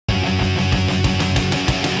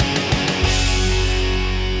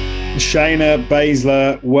Shayna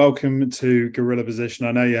Baszler, welcome to Gorilla Position.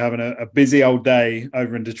 I know you're having a busy old day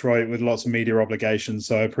over in Detroit with lots of media obligations,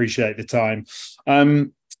 so I appreciate the time.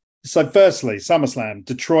 So firstly, SummerSlam,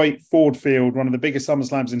 Detroit, Ford Field, one of the biggest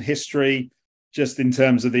SummerSlams in history, just in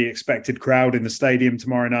terms of the expected crowd in the stadium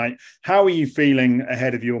tomorrow night. How are you feeling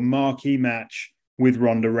ahead of your marquee match with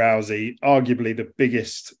Ronda Rousey, arguably the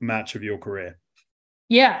biggest match of your career?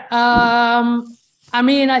 Yeah. I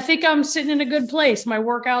mean, I think I'm sitting in a good place. My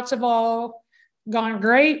workouts have all gone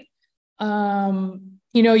great.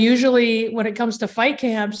 Usually when it comes to fight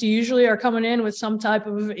camps, you usually are coming in with some type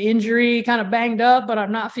of injury, kind of banged up, but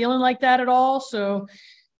I'm not feeling like that at all. So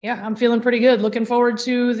yeah, I'm feeling pretty good. Looking forward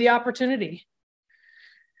to the opportunity.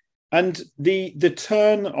 And the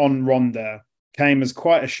turn on Ronda came as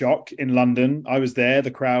quite a shock in London. I was there. The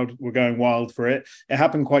crowd were going wild for it. It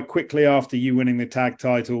happened quite quickly after you winning the tag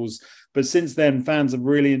titles. But since then, fans have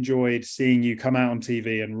really enjoyed seeing you come out on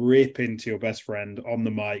TV and rip into your best friend on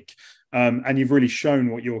the mic. And you've really shown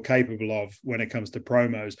what you're capable of when it comes to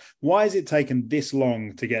promos. Why has it taken this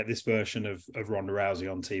long to get this version of Ronda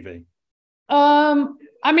Rousey on TV?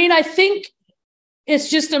 I mean, I think it's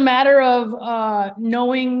just a matter of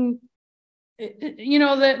knowing,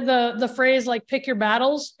 the phrase like pick your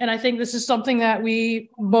battles. And I think this is something that we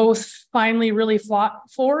both finally really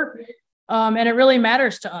fought for. And it really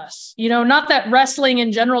matters to us, not that wrestling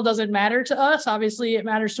in general doesn't matter to us. Obviously it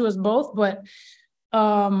matters to us both, but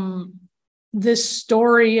this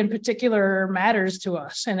story in particular matters to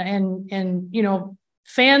us. And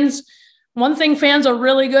fans, one thing fans are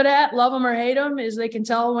really good at, love them or hate them, is they can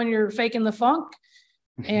tell when you're faking the funk.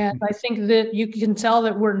 And I think that you can tell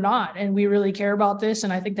that we're not, and we really care about this.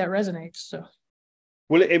 And I think that resonates. So.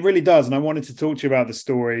 Well, it really does. And I wanted to talk to you about the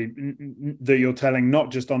story that you're telling,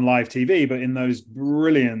 not just on live TV, but in those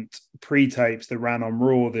brilliant pre-tapes that ran on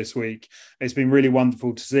Raw this week. It's been really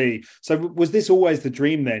wonderful to see. So was this always the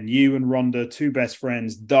dream then? You and Ronda, two best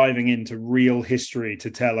friends, diving into real history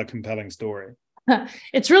to tell a compelling story?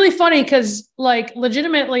 It's really funny because, like,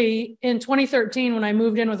 legitimately in 2013, when I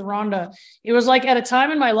moved in with Ronda, it was like at a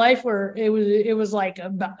time in my life where it was like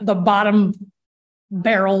the bottom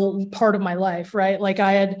barrel part of my life, right? Like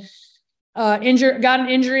I had got an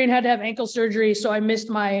injury and had to have ankle surgery, so I missed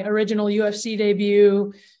my original UFC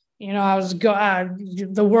debut. I was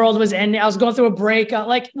the world was ending. I was going through a breakup,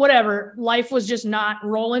 like whatever. Life was just not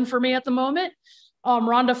rolling for me at the moment.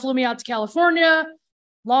 Ronda flew me out to California.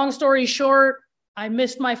 Long story short, I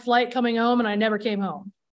missed my flight coming home and I never came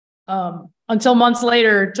home until months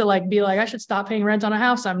later to be like, I should stop paying rent on a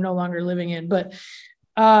house I'm no longer living in. But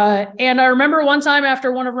and I remember one time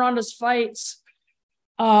after one of Ronda's fights,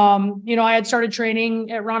 I had started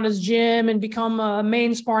training at Ronda's gym and become a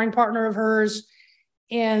main sparring partner of hers.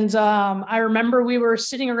 And I remember we were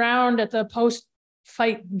sitting around at the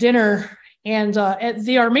post-fight dinner, and at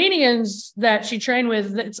the Armenians that she trained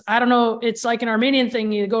with, it's like an Armenian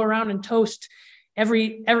thing. You go around and toast.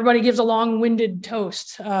 Everybody gives a long-winded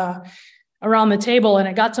toast around the table, and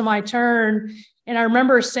it got to my turn. And I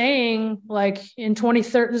remember saying, like, in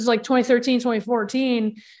 2013, this is like 2013,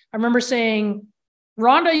 2014, I remember saying,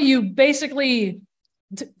 Ronda, you basically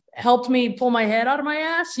helped me pull my head out of my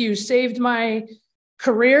ass. You saved my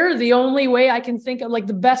career. The only way I can think of,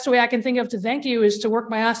 the best way I can think of to thank you is to work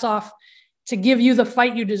my ass off to give you the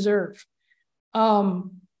fight you deserve.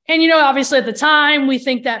 And, obviously at the time, we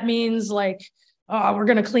think that means we're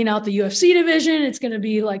going to clean out the UFC division. It's going to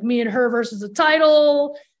be like me and her versus the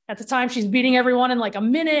title. At the time, she's beating everyone in like a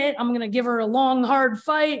minute. I'm going to give her a long, hard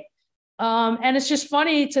fight. And it's just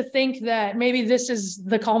funny to think that maybe this is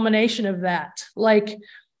the culmination of that.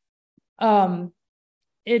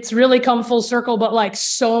 It's really come full circle, but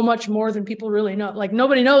so much more than people really know.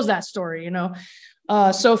 Nobody knows that story,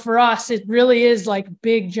 So for us, it really is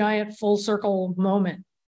big, giant, full circle moment.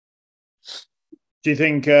 Do you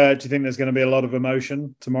think there's going to be a lot of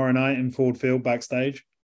emotion tomorrow night in Ford Field backstage?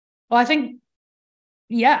 Well, I think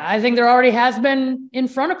there already has been in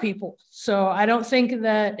front of people. So I don't think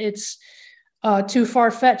that it's too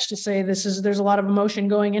far-fetched to say there's a lot of emotion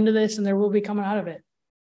going into this, and there will be coming out of it.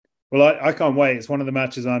 Well, I can't wait. It's one of the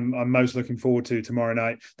matches I'm most looking forward to tomorrow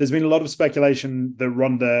night. There's been a lot of speculation that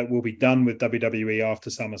Ronda will be done with WWE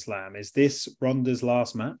after SummerSlam. Is this Ronda's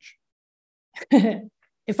last match?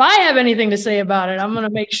 If I have anything to say about it, I'm going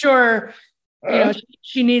to make sure,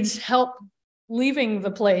 she needs help leaving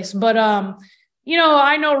the place. But,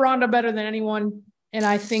 I know Ronda better than anyone. And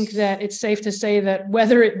I think that it's safe to say that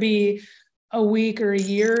whether it be a week or a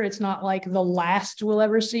year, it's not like the last we'll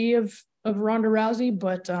ever see of Ronda Rousey.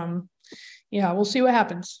 But, we'll see what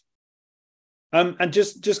happens. And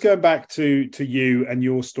just going back to you and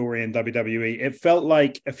your story in WWE, it felt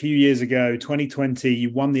like a few years ago, 2020,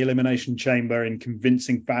 you won the Elimination Chamber in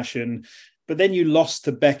convincing fashion, but then you lost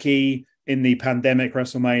to Becky in the pandemic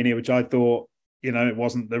WrestleMania, which I thought, it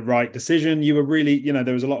wasn't the right decision. You were really,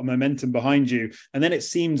 there was a lot of momentum behind you. And then it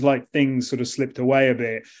seems like things sort of slipped away a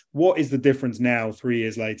bit. What is the difference now, 3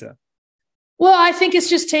 years later? Well, I think it's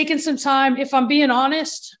just taken some time. If I'm being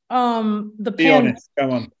honest, Come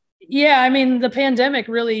on. Yeah, I mean, the pandemic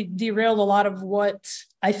really derailed a lot of what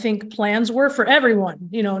I think plans were for everyone.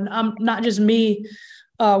 I'm not just me.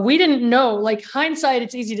 We didn't know. Like, hindsight,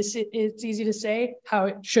 it's easy to say how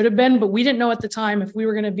it should have been, but we didn't know at the time if we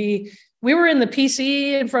were going to be. We were in the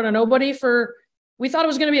PC in front of nobody we thought it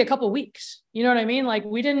was going to be a couple of weeks. You know what I mean? Like,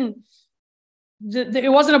 we didn't.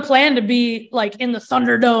 It wasn't a plan to be like in the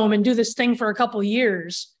Thunderdome and do this thing for a couple of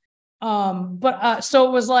years. So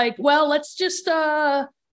it was like, well, let's just.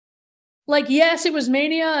 Yes, it was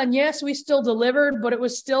Mania, and yes, we still delivered, but it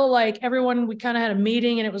was still like everyone, we kind of had a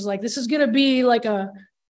meeting, and it was like, this is going to be like a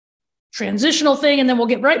transitional thing, and then we'll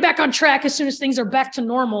get right back on track as soon as things are back to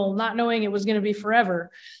normal, not knowing it was going to be forever.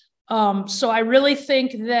 So I really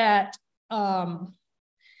think that having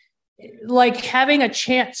a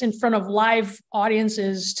chance in front of live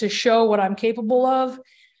audiences to show what I'm capable of.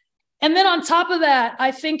 And then on top of that,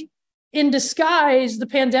 I think in disguise, the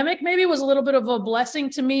pandemic maybe was a little bit of a blessing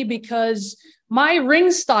to me because my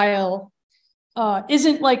ring style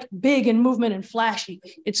isn't like big and movement and flashy.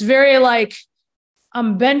 It's very like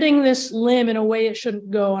I'm bending this limb in a way it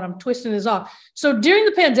shouldn't go, and I'm twisting this off. So during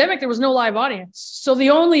the pandemic, there was no live audience. So the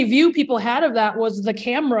only view people had of that was the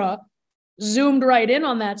camera zoomed right in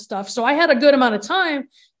on that stuff. So I had a good amount of time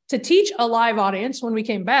to teach a live audience when we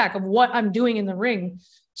came back of what I'm doing in the ring,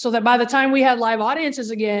 so that by the time we had live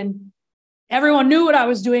audiences again, everyone knew what I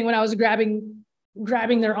was doing when I was grabbing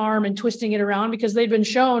their arm and twisting it around, because they'd been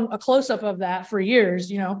shown a close-up of that for years,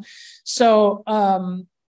 So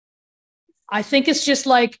I think it's just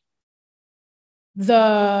like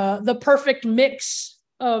the perfect mix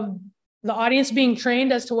of the audience being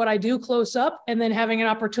trained as to what I do close up, and then having an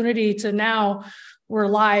opportunity to now we're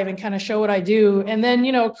live and kind of show what I do. And then,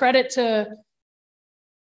 credit to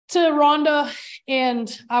Ronda.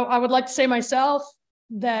 And I would like to say myself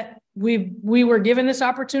that we were given this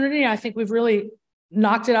opportunity. I think we've really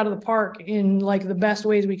knocked it out of the park in like the best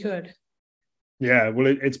ways we could. Yeah, well,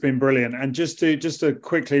 it's been brilliant. And just to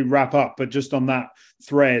quickly wrap up, but just on that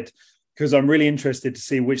thread, because I'm really interested to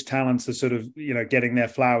see which talents are sort of, getting their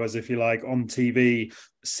flowers, if you like, on TV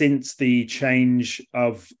since the change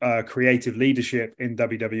of creative leadership in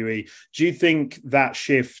WWE. Do you think that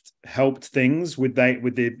shift helped things with the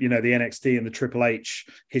NXT and the Triple H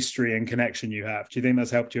history and connection you have? Do you think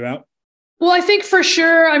that's helped you out? Well, I think for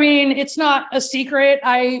sure. I mean, it's not a secret.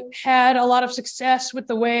 I had a lot of success with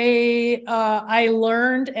the way I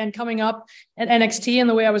learned and coming up at NXT and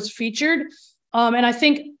the way I was featured. And I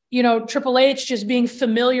think, Triple H just being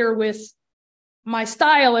familiar with my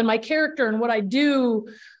style and my character and what I do,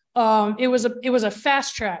 it was a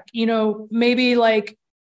fast track. Maybe like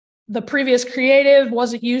the previous creative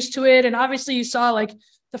wasn't used to it. And obviously you saw like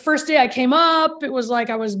the first day I came up, it was like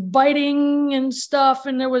I was biting and stuff.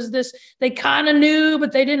 And there was this, they kind of knew,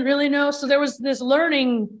 but they didn't really know. So there was this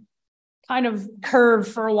learning kind of curve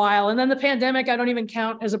for a while. And then the pandemic, I don't even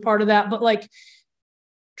count as a part of that. But like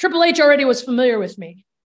Triple H already was familiar with me.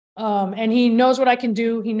 And he knows what I can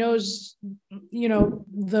do. He knows,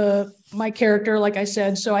 my character, like I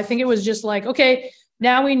said. So I think it was just like, okay,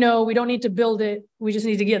 now we know we don't need to build it. We just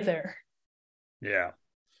need to get there. Yeah.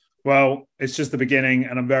 Well, it's just the beginning,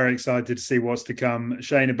 and I'm very excited to see what's to come.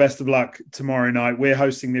 Shayna, best of luck tomorrow night. We're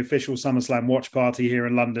hosting the official SummerSlam watch party here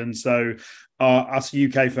in London, so us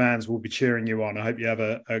UK fans will be cheering you on. I hope you have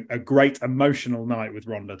a great emotional night with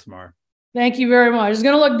Ronda tomorrow. Thank you very much. It's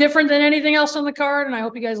going to look different than anything else on the card, and I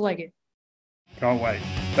hope you guys like it. Can't wait.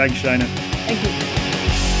 Thanks, Shayna. Thank you.